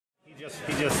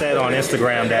He just said on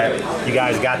Instagram that you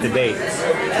guys got the date.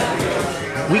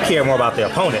 We care more about the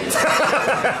opponent.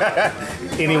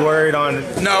 Any word on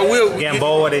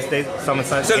Gamboa? Someone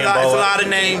said It's a lot of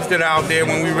names that are out there.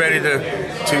 When we're ready to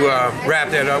wrap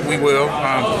that up, we will.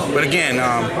 But again,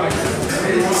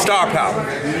 star power.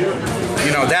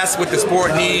 You know, that's what the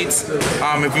sport needs.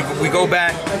 If we go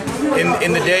back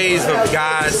in the days of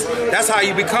guys, that's how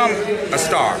you become a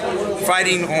star.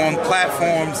 Fighting on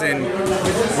platforms and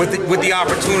with the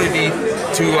opportunity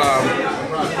to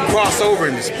cross over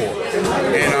in the sport,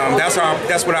 and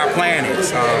that's what our plan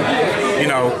is. You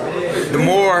know, the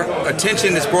more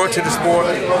attention that's brought to the sport,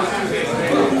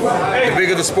 the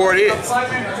bigger the sport is.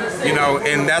 You know,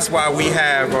 and that's why we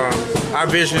have our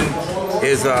vision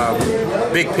is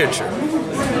big picture.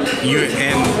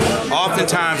 And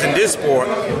oftentimes in this sport,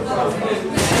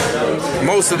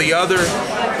 most of the other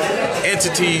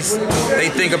entities, they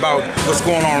think about what's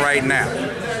going on right now.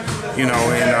 You know,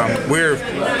 and we're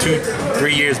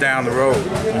 2-3 years down the road.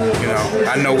 You know,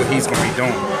 I know what he's going to be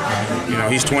doing. You know,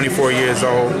 he's 24 years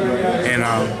old, and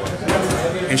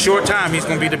in short time, he's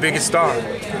going to be the biggest star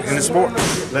in the sport.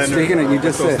 Speaking of, you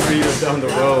just said 3 years down the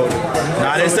road. No,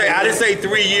 I didn't say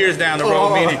 3 years down the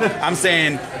road. Meaning, I'm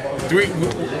saying 3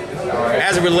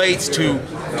 as it relates to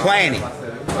planning.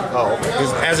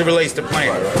 As it relates to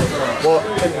planning. Well,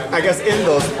 I guess in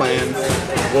those plans,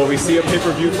 will we see a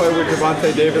pay-per-view fight with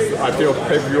Gervonta Davis? I feel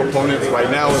pay-per-view opponents right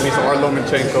now, at least are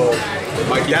Lomachenko,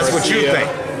 Mikey That's Garcia. What you think.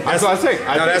 That's what I'm saying.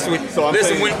 No, that's what. So I'm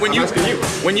listen, saying,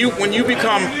 when you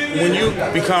become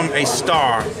a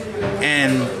star,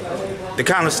 and the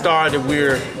kind of star that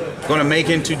we're going to make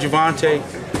into Gervonta,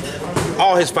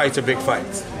 all his fights are big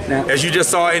fights. Now, as you just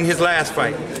saw in his last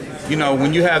fight, you know,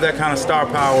 when you have that kind of star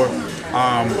power,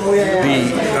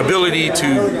 the ability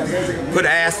to put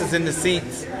asses in the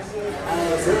seats,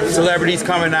 celebrities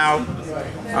coming out.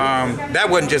 That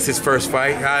wasn't just his first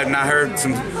fight. I heard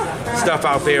some stuff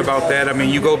out there about that. I mean,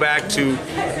 you go back to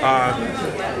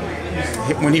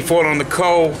when he fought on the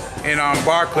Co in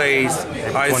Barclays.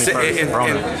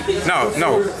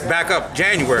 Back up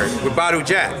January with Badu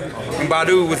Jack. When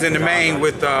Badu was in the main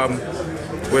with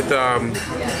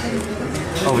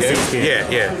overseas kid.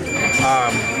 Yeah.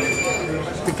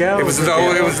 It was.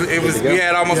 We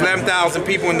had almost 11,000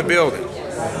 people in the building,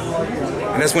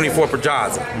 and that's when he fought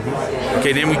Pedraza.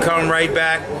 Okay, then we come right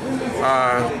back.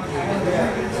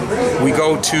 We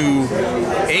go to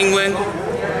England.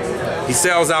 He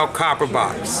sells out Copper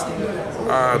Box,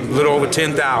 a little over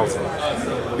 10,000.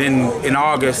 Then in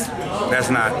August,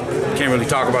 can't really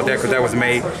talk about that because that was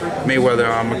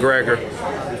Mayweather McGregor.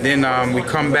 Then we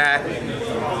come back.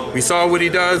 We saw what he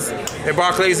does at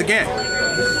Barclays again.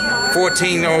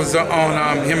 14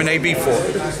 on him and AB 4.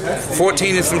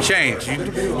 14 and some change.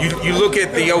 You look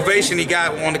at the ovation he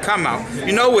got on the come out.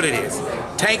 You know what it is.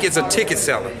 Tank is a ticket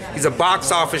seller. He's a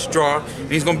box office draw, and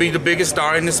he's going to be the biggest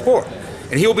star in the sport.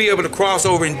 And he'll be able to cross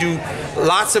over and do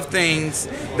lots of things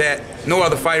that no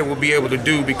other fighter will be able to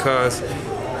do because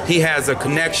he has a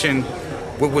connection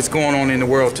with what's going on in the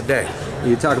world today.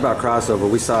 You talk about crossover.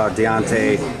 We saw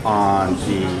Deontay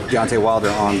Wilder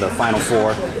on the Final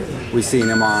Four. We've seen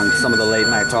him on some of the late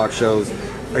night talk shows.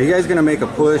 Are you guys going to make a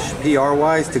push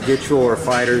PR-wise to get your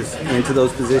fighters into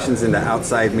those positions in the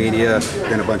outside media?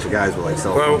 Then a bunch of guys will like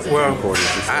cell phones and recorders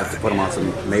and stuff to put them on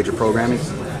some major programming?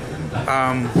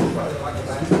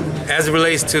 As it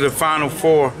relates to the Final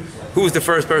Four, who was the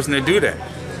first person to do that?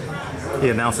 He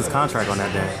announced his contract on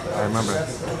that day. I remember.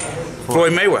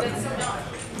 Floyd Mayweather.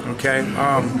 Okay,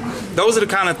 those are the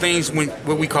kind of things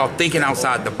what we call thinking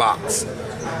outside the box.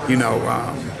 You know,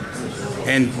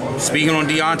 and speaking on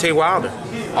Deontay Wilder,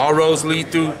 all roads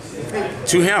lead to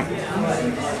him.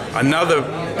 Another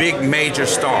big major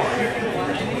star.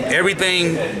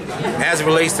 Everything as it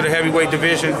relates to the heavyweight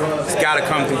division has got to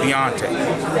come through Deontay.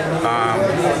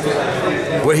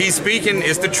 What he's speaking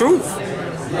is the truth.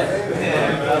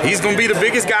 He's going to be the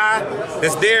biggest guy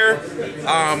that's there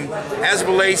as it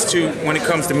relates to when it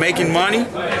comes to making money.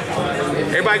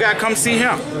 Everybody got to come see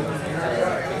him.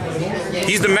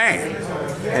 He's the man.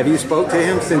 Have you spoke to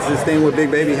him since this thing with Big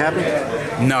Baby happened?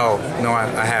 No,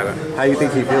 I haven't. How do you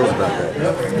think he feels about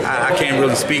that? I can't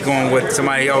really speak on what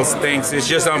somebody else thinks. It's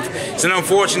just it's an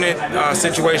unfortunate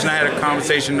situation. I had a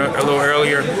conversation a little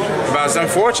earlier about it's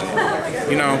unfortunate.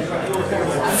 You know,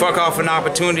 fuck off an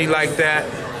opportunity like that.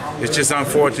 It's just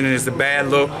unfortunate. It's a bad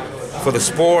look for the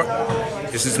sport.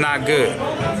 This is not good.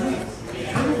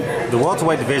 The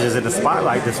welterweight division is in the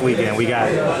spotlight this weekend. We got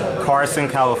Carson,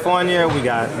 California. We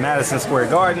got Madison Square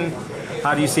Garden.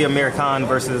 How do you see Amir Khan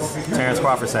versus Terrence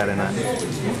Crawford Saturday night?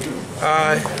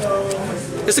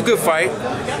 It's a good fight.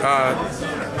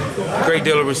 great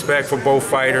deal of respect for both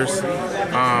fighters.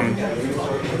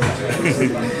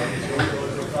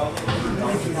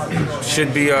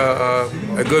 Should be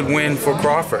a good win for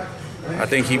Crawford. I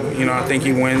think he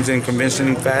wins in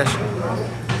convincing fashion.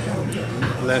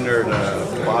 Leonard,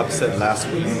 Bob said last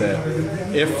week that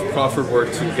if Crawford were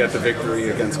to get the victory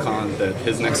against Khan, that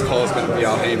his next call is going to be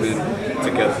Al Heyman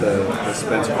to get the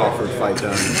Spence Crawford fight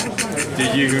done.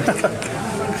 Did you?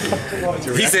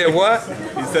 He said what?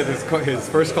 He said his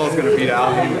first call is going to be to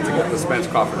Al Heyman to get the Spence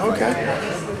Crawford fight. Okay.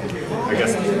 I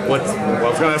guess I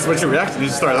was going to ask what's your reaction. You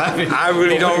just start laughing. I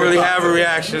really don't have a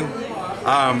reaction.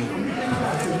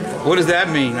 What does that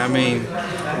mean? I mean,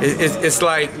 it's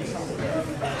like.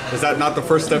 Is that not the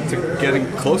first step to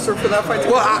getting closer for that fight?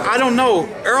 Well, I don't know.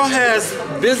 Earl has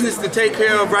business to take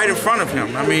care of right in front of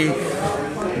him. I mean,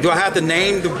 do I have to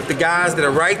name the guys that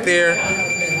are right there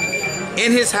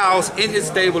in his house, in his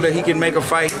stable, that he can make a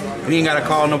fight and he ain't got to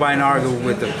call nobody and argue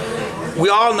with them? We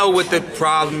all know what the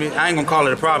problem is. I ain't going to call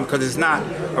it a problem because it's not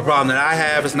a problem that I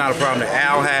have. It's not a problem that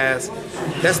Al has.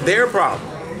 That's their problem.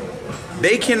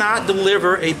 They cannot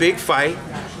deliver a big fight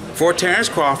for Terrence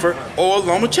Crawford or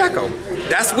Lomachenko.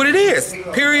 That's what it is,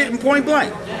 period and point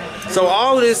blank. So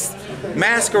all this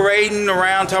masquerading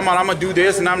around, talking about I'm going to do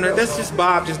this and that's just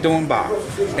Bob just doing Bob.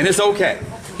 And it's okay.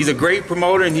 He's a great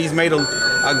promoter and he's made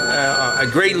a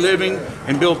great living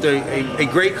and built a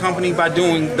great company by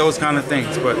doing those kind of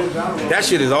things. But that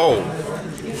shit is old.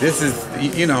 This is,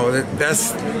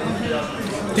 that's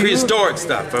prehistoric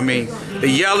stuff. I mean, the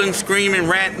yelling, screaming,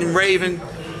 ranting, and raving,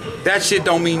 that shit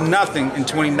don't mean nothing in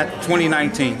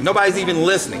 2019. Nobody's even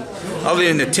listening, other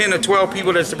than the 10 or 12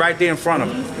 people that's right there in front of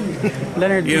them.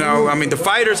 Leonard, I mean, the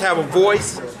fighters have a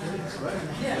voice,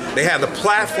 they have the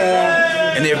platform,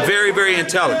 and they're very, very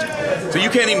intelligent. So you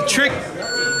can't even trick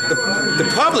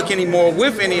the public anymore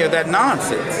with any of that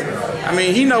nonsense. I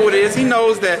mean, he knows what it is. He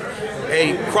knows that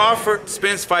a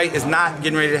Crawford-Spence fight is not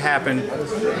getting ready to happen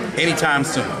anytime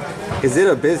soon. Is it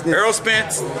a business? Errol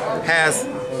Spence has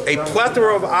a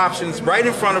plethora of options right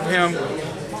in front of him,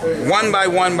 one by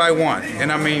one by one.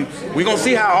 And I mean, we're going to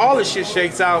see how all this shit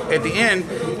shakes out at the end.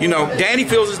 Danny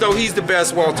feels as though he's the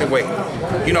best welterweight.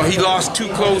 He lost 2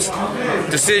 close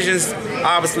decisions,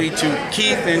 obviously, to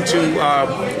Keith and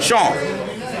to Sean.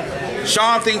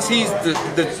 Sean thinks he's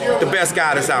the best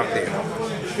guy that's out there.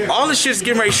 All this shit's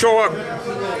getting ready to show up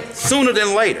sooner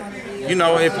than later.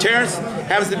 If Terrence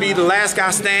happens to be the last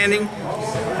guy standing,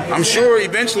 I'm sure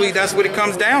eventually that's what it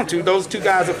comes down to. Those 2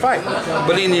 guys will fight.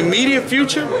 But in the immediate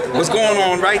future, what's going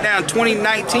on right now in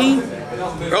 2019,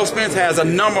 Errol Spence has a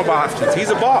number of options. He's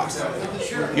a boss.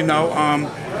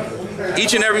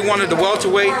 Each and every one of the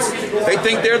welterweights, they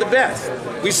think they're the best.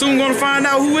 We soon going to find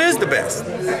out who is the best.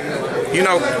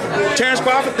 Terrence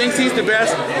Crawford thinks he's the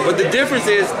best, but the difference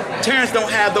is Terrence don't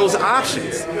have those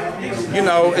options. And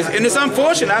it's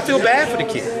unfortunate. I feel bad for the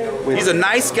kid. He's a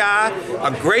nice guy,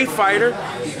 a great fighter,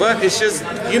 but it's just,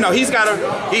 it's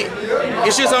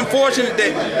just unfortunate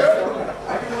that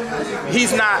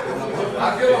he's not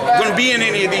going to be in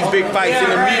any of these big fights in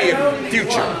the immediate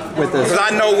future. Because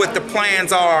I know what the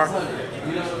plans are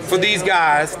for these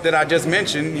guys that I just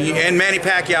mentioned, and Manny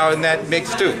Pacquiao in that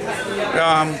mix too.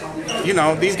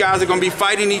 These guys are going to be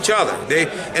fighting each other.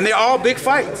 They're all big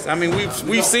fights. I mean,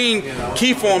 we've seen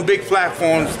Keith on big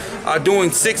platforms doing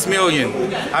 6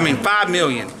 million, 5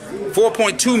 million,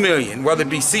 4.2 million, whether it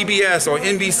be CBS or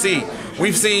NBC.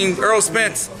 We've seen Errol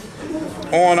Spence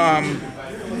on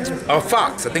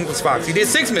Fox. I think it was Fox. He did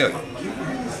 6 million.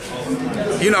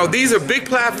 These are big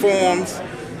platforms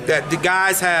that the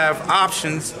guys have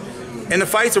options, and the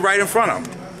fights are right in front of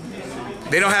them.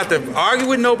 They don't have to argue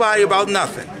with nobody about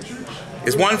nothing.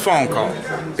 It's one phone call.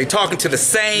 They're talking to the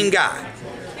same guy,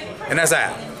 and that's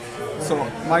Al. So,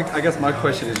 Mike, I guess my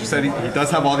question is, you said he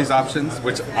does have all these options,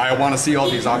 which I want to see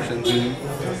all these options.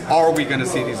 Are we going to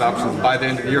see these options by the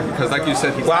end of the year? Because like you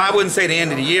said, well, I wouldn't say the end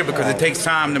of the year because it takes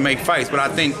time to make fights, but I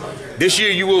think this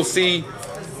year you will see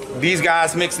these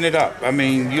guys mixing it up. I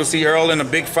mean, you'll see Earl in a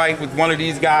big fight with one of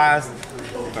these guys.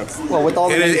 Well, with all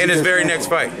the in his very next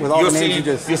fight. You'll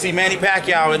see Manny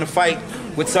Pacquiao in a fight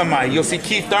with somebody. You'll see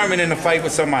Keith Thurman in a fight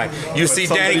with somebody. You'll see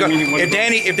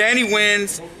if Danny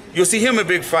wins, you'll see him in a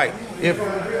big fight.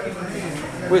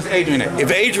 Where's Adrian at? If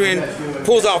Adrian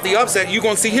pulls off the upset, you're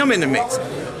going to see him in the mix.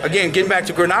 Again, getting back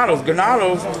to Granados.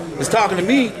 Granados was talking to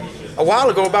me a while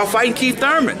ago about fighting Keith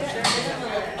Thurman.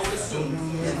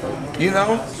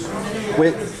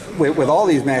 With all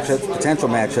these matchups, potential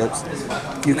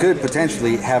matchups, you could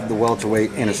potentially have the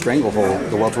welterweight in a stranglehold,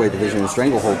 the welterweight division in a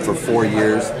stranglehold for 4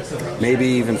 years, maybe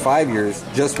even 5 years,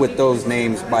 just with those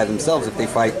names by themselves if they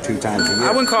fight 2 times a year.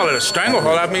 I wouldn't call it a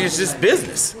stranglehold. I mean, it's just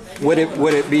business. would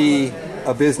it be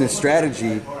a business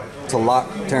strategy to lock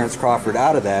Terrence Crawford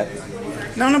out of that?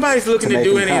 No, nobody's looking to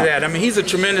do any of count. that. I mean, he's a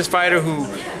tremendous fighter who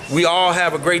we all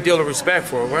have a great deal of respect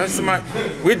for. Well,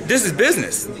 this is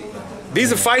business.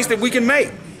 These are fights that we can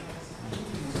make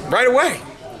right away.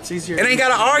 And ain't got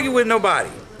to argue with nobody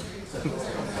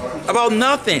about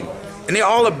nothing. And they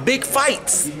all are big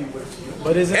fights.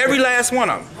 But every last one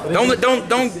of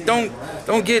them.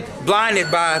 Don't get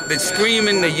blinded by the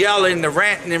screaming, the yelling, the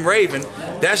ranting and raving.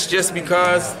 That's just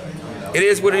because it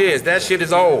is what it is. That shit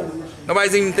is old.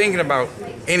 Nobody's even thinking about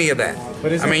any of that.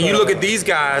 I mean, you look at these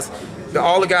guys,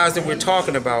 all the guys that we're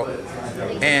talking about,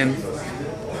 and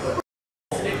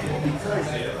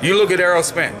you look at Errol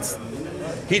Spence.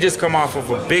 He just come off of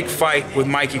a big fight with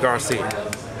Mikey Garcia.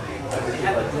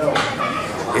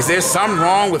 Is there something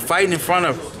wrong with fighting in front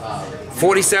of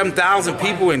 47,000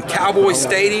 people in Cowboy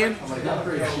Stadium?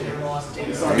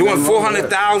 Doing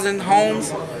 400,000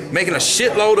 homes, making a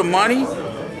shitload of money?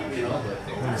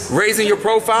 Raising your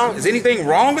profile? Is anything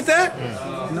wrong with that?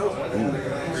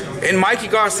 In Mikey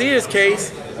Garcia's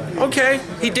case, okay,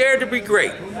 he dared to be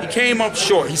great. He came up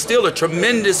short. He's still a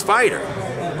tremendous fighter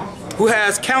who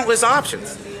has countless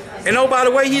options. And oh, by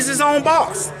the way, he's his own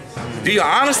boss. Do you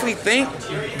honestly think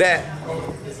that,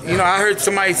 you know, I heard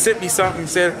somebody sent me something,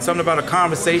 said something about a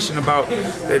conversation about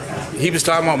that he was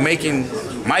talking about making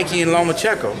Mikey and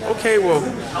Lomachenko. Okay, well,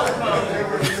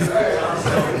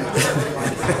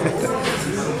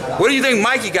 what do you think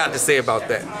Mikey got to say about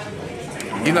that?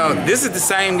 You know, this is the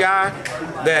same guy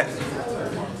that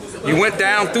you went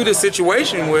down through the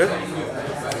situation with,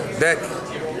 that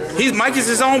Mikey's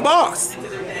his own boss.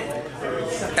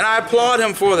 And I applaud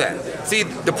him for that. See,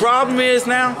 the problem is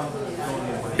now,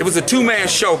 it was a two-man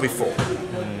show before.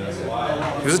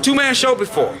 It was a two-man show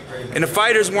before. And the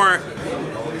fighters weren't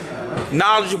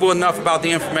knowledgeable enough about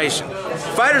the information.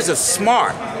 Fighters are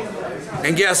smart.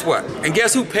 And guess what? And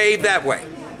guess who paved that way?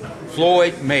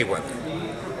 Floyd Mayweather.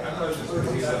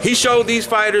 He showed these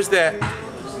fighters that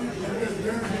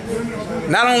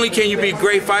not only can you be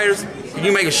great fighters,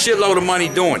 you make a shitload of money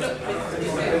doing it.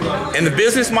 And the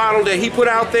business model that he put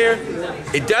out there,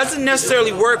 it doesn't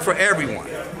necessarily work for everyone,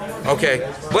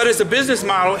 okay? But it's a business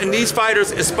model, and these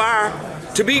fighters aspire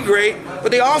to be great,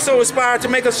 but they also aspire to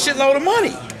make a shitload of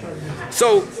money.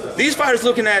 So these fighters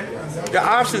looking at the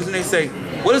options and they say,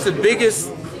 what is the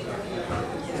biggest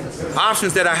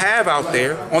options that I have out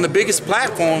there on the biggest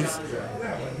platforms?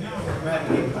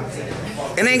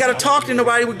 And they ain't got to talk to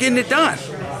nobody, we're getting it done.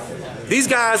 These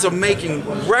guys are making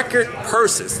record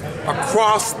purses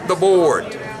across the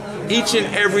board, each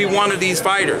and every one of these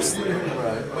fighters.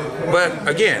 But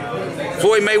again,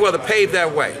 Floyd Mayweather paved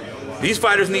that way. These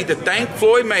fighters need to thank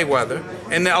Floyd Mayweather,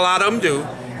 and a lot of them do,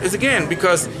 is again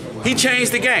because he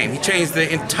changed the game. He changed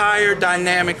the entire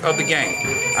dynamic of the game.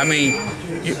 I mean,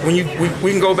 we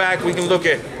can go back, we can look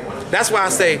at, that's why I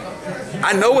say,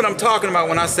 I know what I'm talking about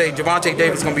when I say Gervonta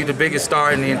Davis is going to be the biggest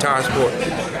star in the entire sport.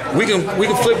 We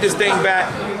can flip this thing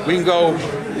back. We can go,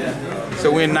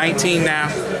 so we're in 19 now.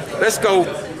 Let's go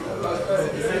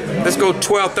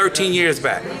 12, 13 years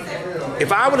back.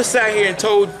 If I would have sat here and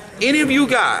told any of you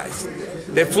guys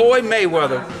that Floyd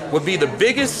Mayweather would be the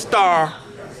biggest star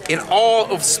in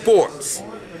all of sports,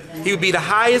 he would be the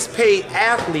highest paid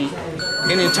athlete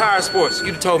in the entire sports,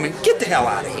 you'd have told me, get the hell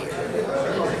out of here.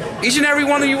 Each and every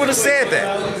one of you would have said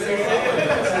that.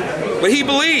 But he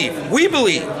believed, we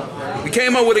believed. We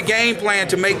came up with a game plan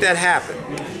to make that happen.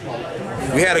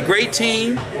 We had a great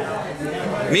team.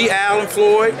 Me, Al, and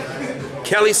Floyd,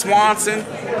 Kelly Swanson,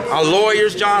 our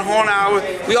lawyers, John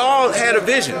Hornauer. We all had a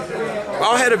vision. We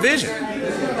all had a vision.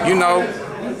 You know,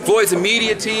 Floyd's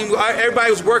immediate team,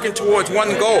 everybody was working towards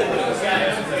one goal.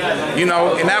 You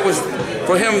know, and that was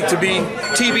for him to be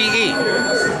TBE.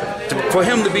 For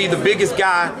him to be the biggest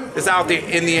guy that's out there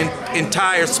in the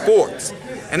entire sports.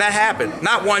 And that happened.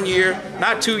 Not 1 year,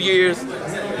 not 2 years,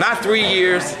 not 3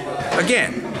 years.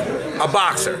 Again, a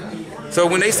boxer. So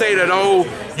when they say that, oh,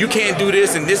 you can't do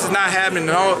this and this is not happening,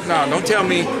 no, don't tell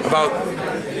me about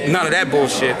none of that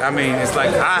bullshit. I mean, it's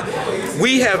like,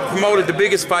 we have promoted the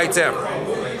biggest fights ever.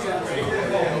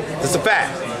 It's a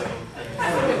fact.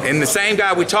 And the same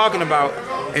guy we're talking about,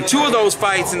 and 2 of those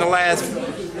fights in the last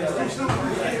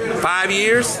 5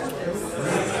 years,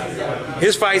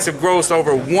 his fights have grossed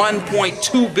over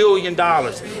 $1.2 billion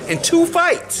in 2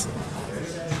 fights.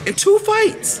 In 2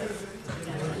 fights.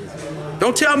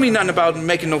 Don't tell me nothing about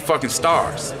making no fucking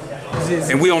stars.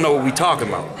 and we don't know what we're talking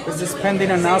about. Is this pending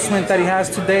announcement that he has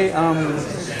today?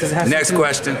 Does it have Next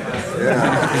question.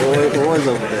 What was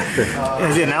over there?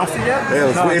 Has he announced it yet?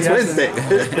 Yeah, it's Wednesday.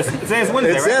 It says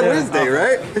Wednesday, It said right? Wednesday,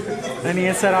 right? Any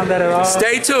insight on that at all?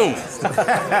 Stay tuned.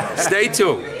 Stay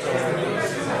tuned.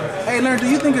 Hey, Leonard, do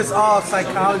you think it's all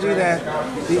psychology that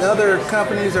the other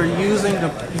companies are using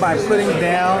by putting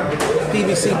down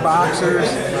PVC boxers?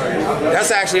 That's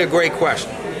actually a great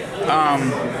question.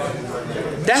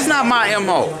 That's not my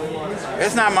MO.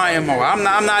 That's not my MO.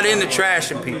 I'm not into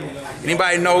trashing people.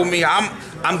 Anybody know me?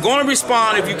 I'm going to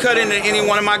respond. If you cut into any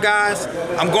one of my guys,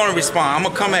 I'm going to respond. I'm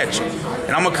going to come at you.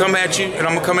 And I'm going to come at you, and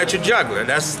I'm going to come at your juggler.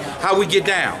 That's how we get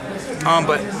down.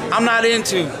 But I'm not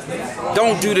into,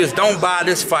 don't do this, don't buy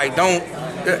this fight, don't.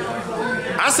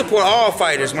 I support all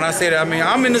fighters when I say that. I mean,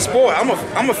 I'm in the sport.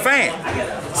 I'm a fan.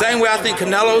 Same way I think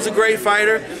Canelo's a great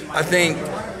fighter. I think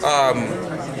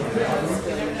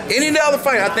any of the other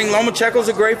fighters. I think Lomachenko's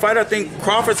a great fighter. I think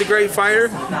Crawford's a great fighter.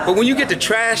 But when you get to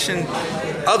trashing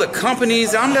other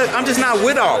companies, I'm just not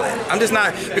with all that. I'm just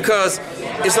not, because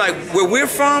it's like where we're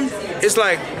from, it's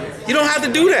like you don't have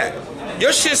to do that.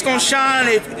 Your shit's gonna shine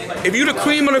if you're the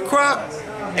cream of the crop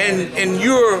and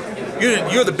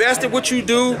you're the best at what you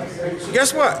do.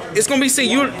 Guess what? It's gonna be seen.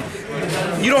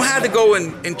 You don't have to go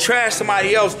and trash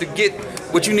somebody else to get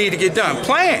what you need to get done.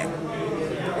 Plan.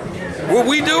 What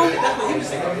we do,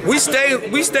 we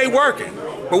stay working,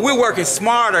 but we're working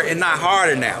smarter and not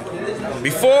harder now.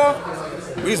 Before,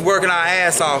 we was working our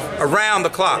ass off around the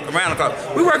clock.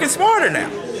 We're working smarter now.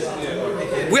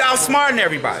 We're outsmarting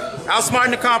everybody,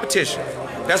 outsmarting the competition.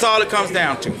 That's all it comes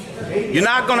down to. You're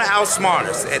not gonna outsmart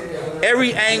us at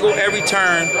every angle, every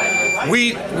turn.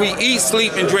 We eat,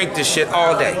 sleep, and drink this shit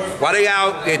all day. While they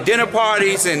out at dinner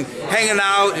parties and hanging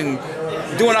out and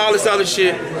doing all this other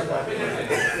shit,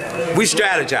 we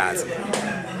strategize.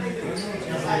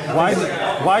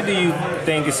 Why do you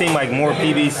think it seems like more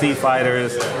PBC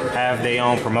fighters have their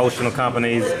own promotional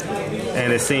companies,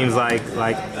 and it seems like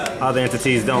other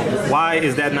entities don't? Why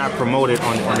is that not promoted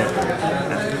on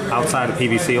outside of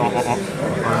PBC on a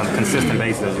consistent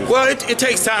basis? Well, it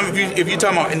takes time if you're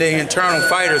talking about the internal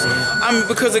fighters. I mean,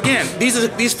 because again,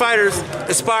 these fighters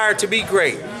aspire to be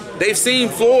great. They've seen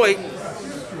Floyd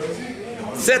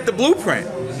set the blueprint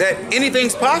that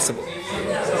anything's possible.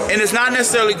 And it's not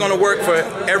necessarily going to work for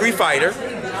every fighter.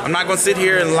 I'm not going to sit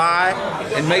here and lie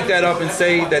and make that up and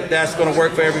say that that's going to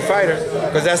work for every fighter,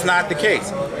 because that's not the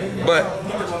case. But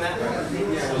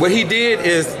what he did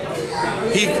is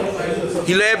he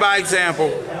led by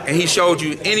example, and he showed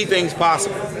you anything's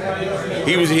possible.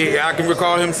 He was here. I can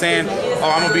recall him saying,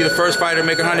 "Oh, I'm going to be the first fighter to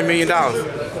make $100 million."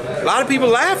 A lot of people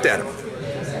laughed at him.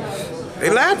 They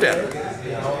laughed at him.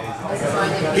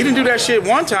 He didn't do that shit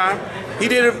one time. He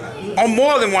did it on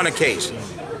more than one occasion.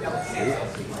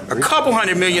 A couple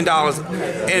 $100 million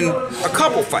in a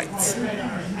couple fights.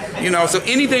 You know, so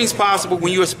anything's possible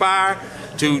when you aspire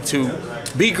to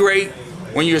be great,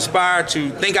 when you aspire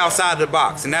to think outside the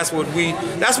box. And that's what we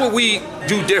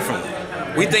do differently.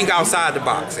 We think outside the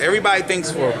box. Everybody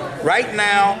thinks for right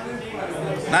now.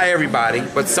 Not everybody,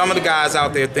 but some of the guys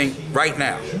out there think right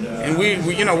now. And we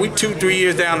 2-3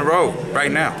 years down the road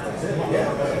right now.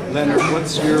 Leonard,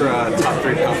 what's your top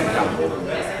 3 pound for pound?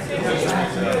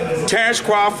 Terrence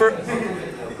Crawford,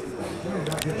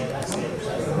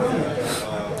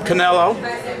 Canelo,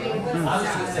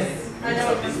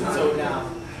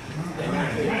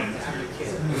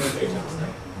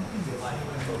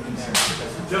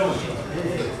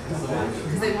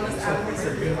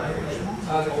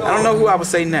 I don't know who I would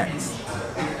say next.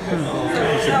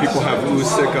 Should people have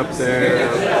Usyk up there?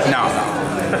 No,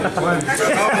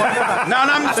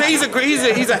 I'm saying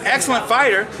he's an excellent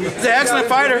fighter. He's an excellent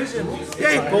fighter.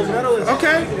 Yeah,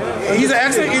 okay. He's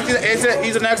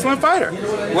an excellent fighter.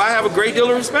 Well, I have a great deal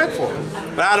of respect for him.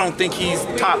 But I don't think he's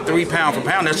top 3 pound for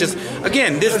pound. That's just,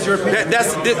 again,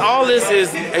 all this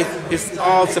is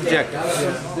all subjective.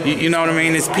 You know what I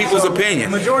mean? It's people's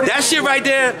opinion. That shit right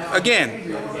there,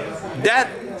 again, that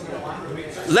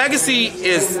legacy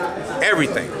is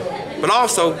everything. But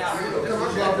also,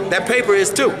 that paper is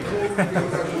too.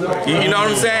 You know what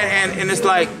I'm saying? And it's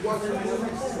like,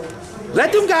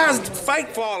 let them guys fight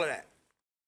for all of that.